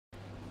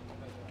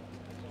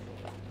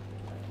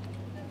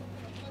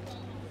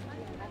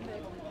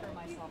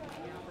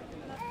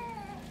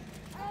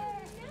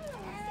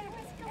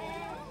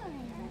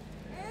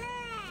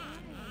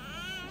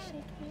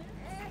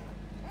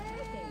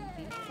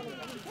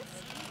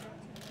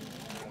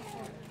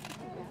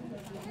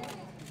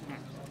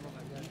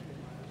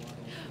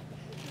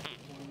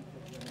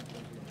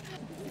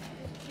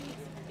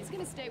He's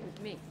gonna stay with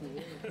me.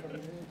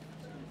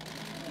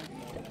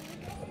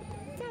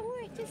 That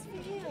worked just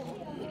for you.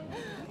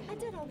 I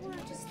did a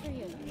word just for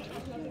you.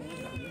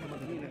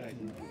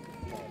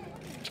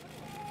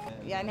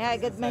 يعني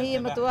هاي قد ما هي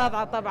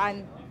متواضعة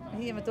طبعا،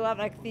 هي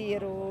متواضعة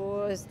كثير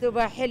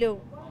واسلوبها حلو.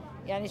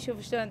 يعني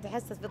شوف شلون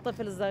تحسس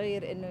بالطفل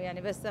الصغير انه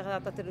يعني بس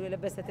اعطت له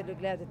لبست له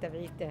القلاده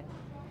تبعيته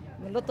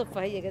من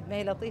لطفها. هي قد ما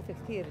هي لطيفه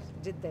كثير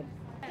جدا.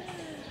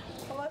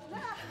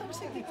 لا مش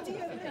هيك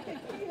كثير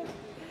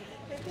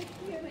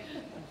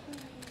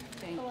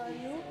Thank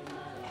you.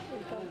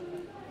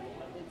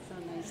 It's so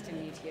nice to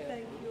meet you.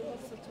 Thank you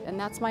also too. And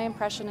that's my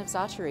impression of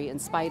Zaatari, in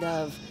spite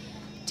of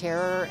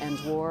terror and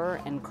war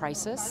and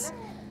crisis,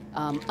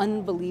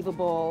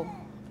 unbelievable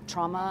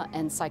trauma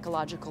and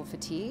psychological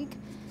fatigue.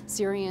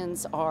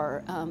 Syrians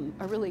are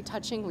a really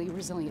touchingly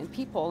resilient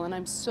people, and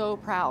I'm so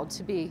proud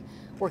to be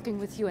working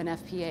with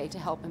UNFPA to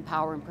help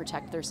empower and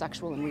protect their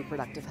sexual and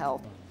reproductive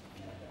health.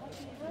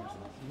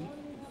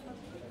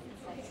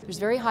 There's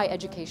very high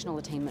educational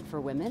attainment for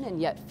women, and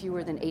yet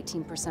fewer than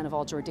 18% of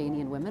all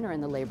Jordanian women are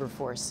in the labor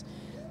force.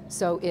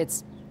 So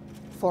it's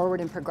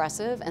forward and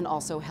progressive and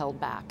also held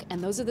back.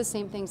 And those are the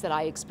same things that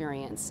I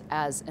experience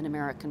as an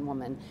American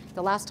woman.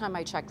 The last time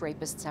I checked,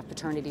 rapists have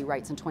paternity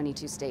rights in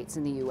 22 states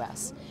in the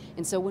US.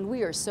 And so when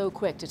we are so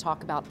quick to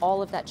talk about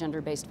all of that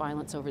gender-based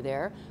violence over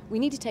there, we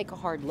need to take a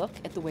hard look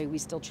at the way we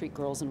still treat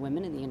girls and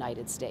women in the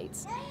United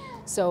States.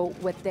 So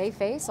what they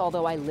face,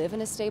 although I live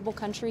in a stable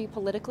country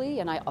politically,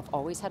 and I've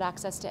always had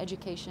access to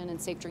education and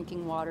safe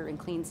drinking water and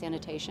clean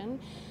sanitation,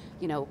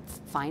 you know,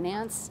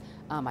 finance,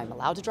 I'm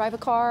allowed to drive a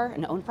car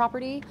and own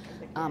property.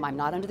 I'm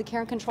not under the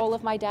care and control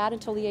of my dad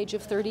until the age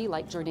of 30,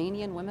 like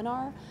Jordanian women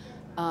are.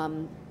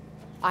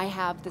 I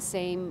have the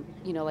same,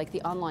 you know, like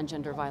the online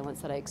gender violence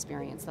that I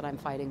experience that I'm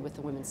fighting with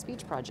the Women's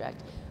Speech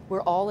Project.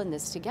 We're all in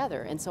this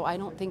together, and so I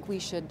don't think we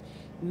should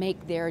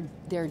make their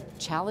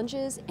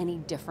challenges any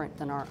different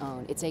than our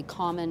own. It's a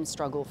common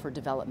struggle for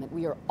development.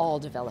 We are all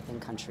developing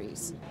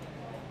countries.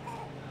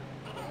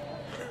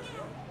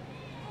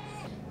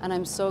 And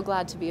I'm so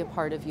glad to be a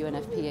part of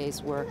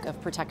UNFPA's work of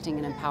protecting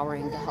and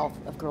empowering the health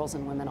of girls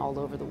and women all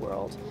over the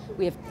world.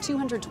 We have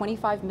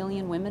 225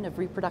 million women of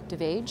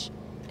reproductive age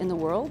in the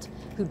world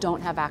who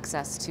don't have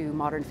access to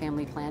modern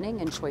family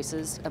planning and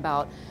choices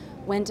about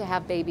when to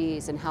have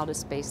babies and how to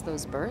space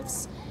those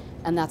births.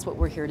 And that's what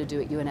we're here to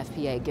do at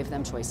UNFPA, give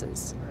them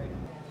choices.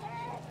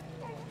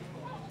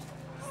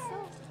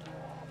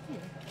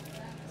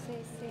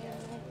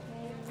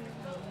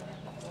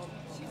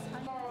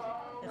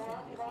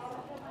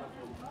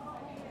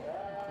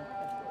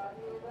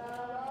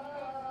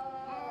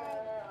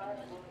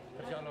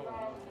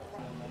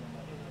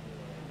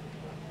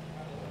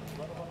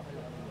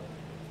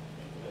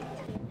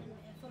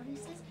 For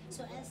instance,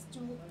 so as to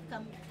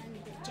come and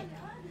check.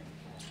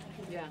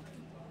 Yeah.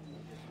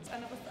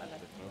 أنا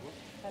بسألك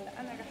هلا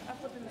أنا رح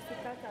آخذ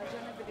الستات على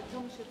جنب اللي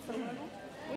بدهمش يتصوروا